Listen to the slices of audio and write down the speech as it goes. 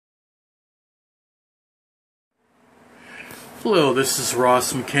Hello, this is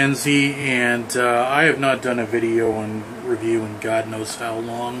Ross McKenzie, and I have not done a video and review in God knows how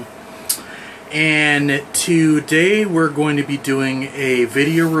long. And today we're going to be doing a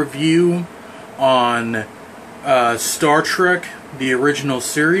video review on Star Trek, the original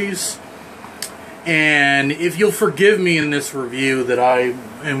series. And if you'll forgive me in this review that I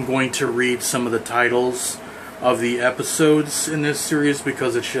am going to read some of the titles of the episodes in this series,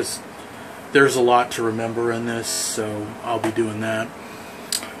 because it's just, there's a lot to remember in this, so I'll be doing that.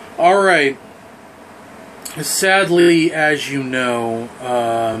 Alright. Sadly, as you know,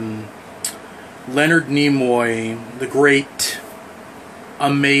 Leonard Nimoy, the great,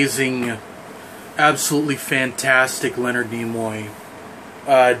 amazing, absolutely fantastic Leonard Nimoy,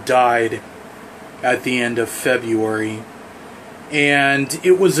 died at the end of February. And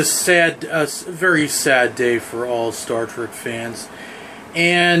it was a very sad day for all Star Trek fans.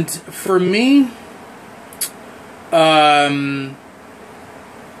 And for me, I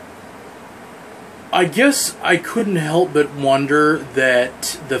guess I couldn't help but wonder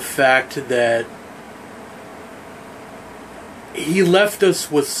that the fact that he left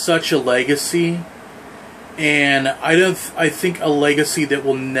us with such a legacy, and I think a legacy that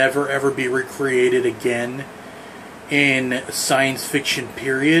will never ever be recreated again in science fiction,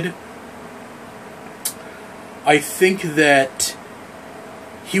 period. I think that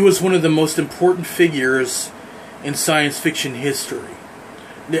he was one of the most important figures in science fiction history.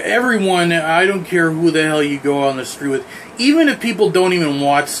 Everyone, I don't care who the hell you go on the street with, even if people don't even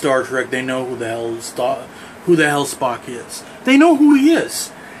watch Star Trek, they know who the hell Spock is. They know who he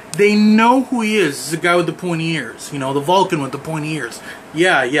is. They know who he is. It's the guy with the pointy ears. You know, the Vulcan with the pointy ears.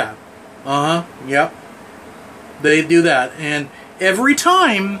 Yeah. Yep. They do that. And every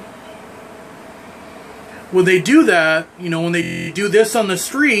time when they do that, you know, when they do this on the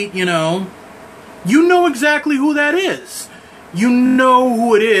street, you know exactly who that is. You know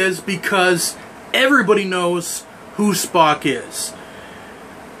who it is because everybody knows who Spock is.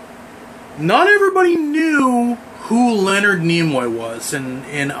 Not everybody knew who Leonard Nimoy was,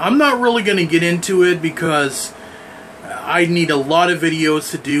 and I'm not really going to get into it because I need a lot of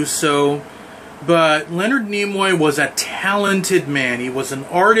videos to do so. But Leonard Nimoy was a talented man. He was an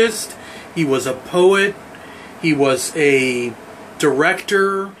artist. He was a poet. He was a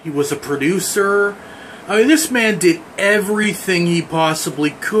director. He was a producer. I mean, this man did everything he possibly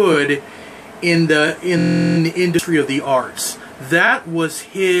could in the industry of the arts. That was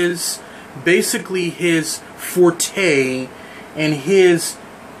basically his forte, and his,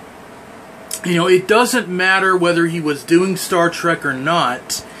 you know, it doesn't matter whether he was doing Star Trek or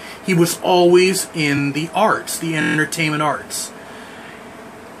not. He was always in the arts, the entertainment arts.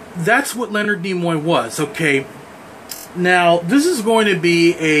 That's what Leonard Nimoy was. Okay, now this is going to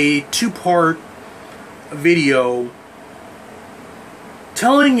be a two-part video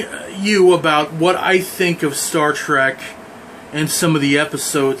telling you about what I think of Star Trek and some of the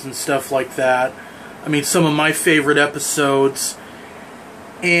episodes and stuff like that. I mean, some of my favorite episodes.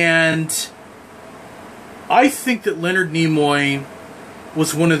 And I think that Leonard Nimoy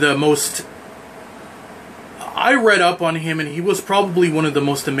was one of the most... I read up on him, and he was probably one of the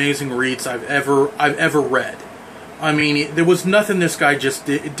most amazing reads I've ever read. I mean, there was nothing this guy just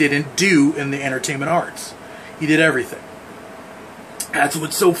didn't do in the entertainment arts. He did everything. That's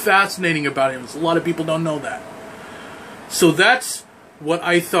what's so fascinating about him. A lot of people don't know that. So that's what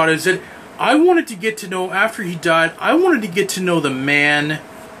I thought is that I wanted to get to know, after he died, I wanted to get to know the man,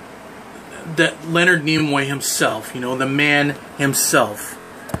 that Leonard Nimoy himself, you know, the man himself.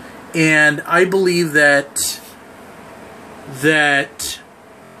 And I believe that there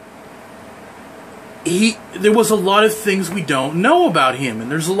was a lot of things we don't know about him, and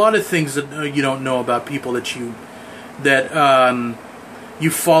there's a lot of things that you don't know about people that you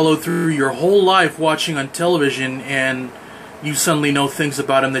follow through your whole life watching on television, and you suddenly know things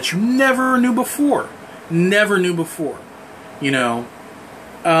about him that you never knew before. Never knew before. You know.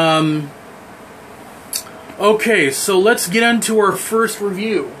 Okay, so let's get into our first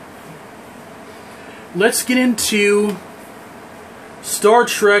review. Let's get into Star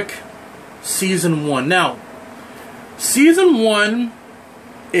Trek Season 1. Now, Season 1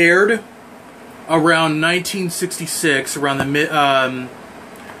 aired around 1966, around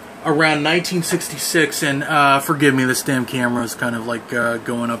 1966, and forgive me, this damn camera is kind of like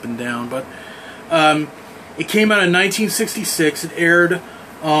going up and down, but it came out in 1966. It aired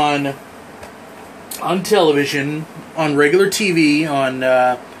on television, on regular TV, on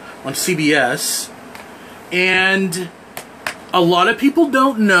CBS, and a lot of people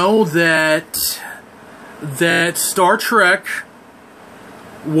don't know that Star Trek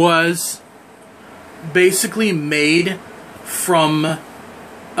was basically made from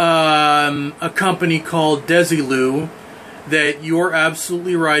a company called Desilu. That you're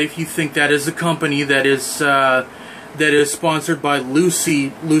absolutely right if you think that is a company that is sponsored by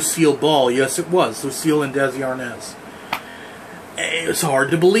Lucille Ball. Yes, it was Lucille and Desi Arnaz. It's hard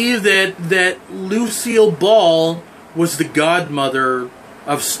to believe that Lucille Ball was the godmother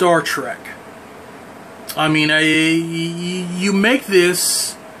of Star Trek. I mean, you make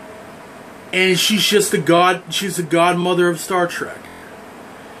this, and she's just she's the godmother of Star Trek.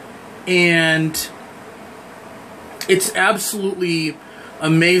 And it's absolutely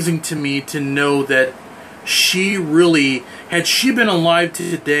amazing to me to know that she really, had she been alive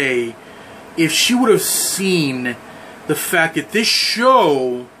today, if she would have seen the fact that this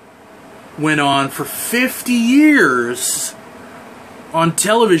show went on for 50 years on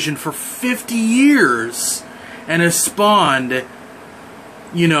television, for 50 years, and has spawned,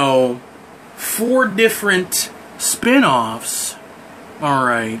 you know, 4 different spin-offs.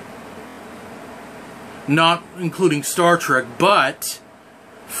 Alright. Not including Star Trek, but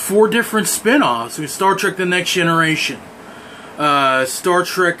 4 different spin-offs. I mean, Star Trek The Next Generation, Star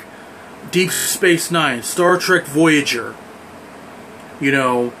Trek Deep Space Nine, Star Trek Voyager, you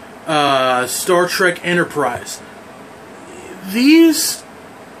know, Star Trek Enterprise. These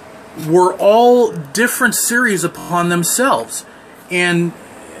were all different series upon themselves. And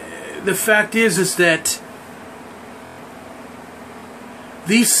the fact is that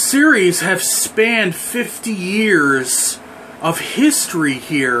these series have spanned 50 years of history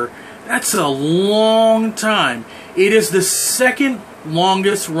here. That's a long time. It is the second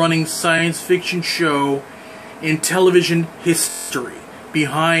longest running science fiction show in television history,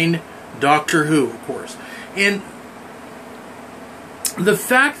 behind Doctor Who, of course. And the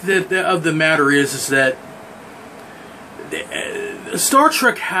fact of the matter is that Star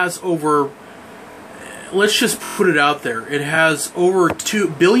Trek has over, let's just put it out there, it has over 2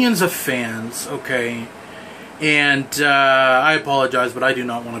 billions of fans, okay? And I apologize, but I do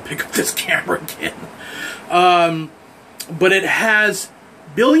not want to pick up this camera again. But it has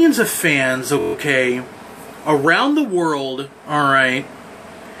billions of fans, okay, around the world, alright?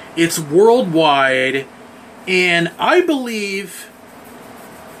 It's worldwide, and I believe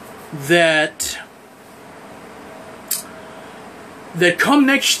that come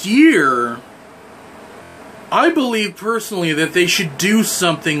next year, I believe personally that they should do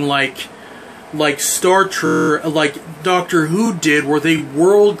something like Star Trek, like Doctor Who did, where they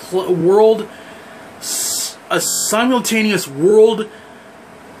a simultaneous world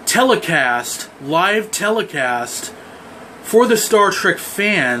telecast, live telecast for the Star Trek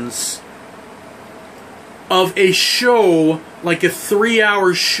fans of a show, like a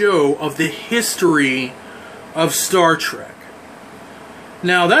 3-hour show of the history of Star Trek.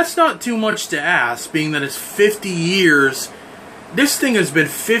 Now, that's not too much to ask, being that it's 50 years. This thing has been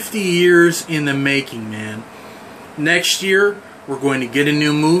 50 years in the making, man. Next year, we're going to get a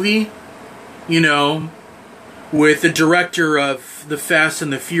new movie, you know, with the director of the Fast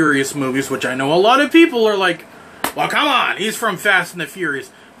and the Furious movies, which I know a lot of people are like, well, come on, he's from Fast and the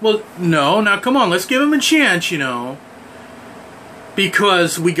Furious. Well, no, now come on, let's give him a chance, you know.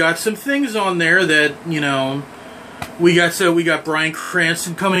 Because we got some things on there that, you know, we got Bryan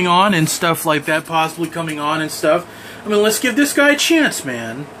Cranston coming on and stuff like that, possibly coming on and stuff. I mean, let's give this guy a chance,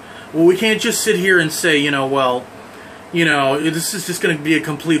 man. Well, we can't just sit here and say, you know, well, you know, this is just going to be a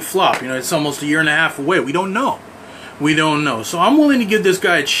complete flop. You know, it's almost a year and a half away. We don't know. We don't know. So I'm willing to give this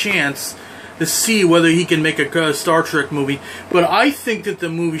guy a chance to see whether he can make a Star Trek movie. But I think that the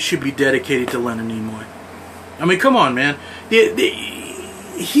movie should be dedicated to Leonard Nimoy. I mean, come on, man.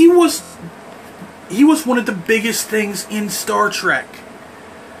 He was one of the biggest things in Star Trek.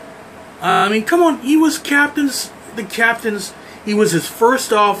 I mean, come on. He was the captain's. He was his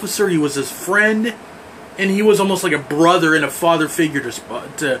first officer. He was his friend. And he was almost like a brother and a father figure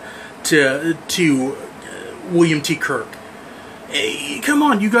to William T. Kirk. Hey, come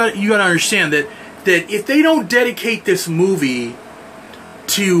on, you got to understand that if they don't dedicate this movie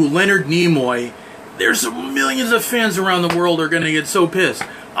to Leonard Nimoy, there's millions of fans around the world are going to get so pissed.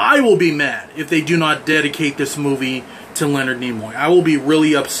 I will be mad if they do not dedicate this movie to Leonard Nimoy. I will be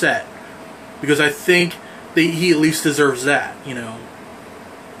really upset because I think that he at least deserves that, you know.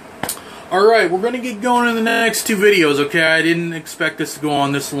 Alright, we're going to get going in the next 2 videos, okay? I didn't expect this to go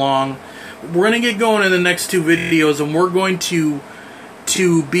on this long. We're going to get going in the next 2 videos, and we're going to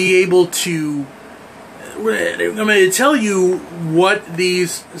be able to... I'm going to tell you what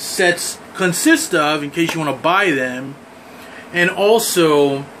these sets consist of, in case you want to buy them. And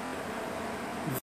also,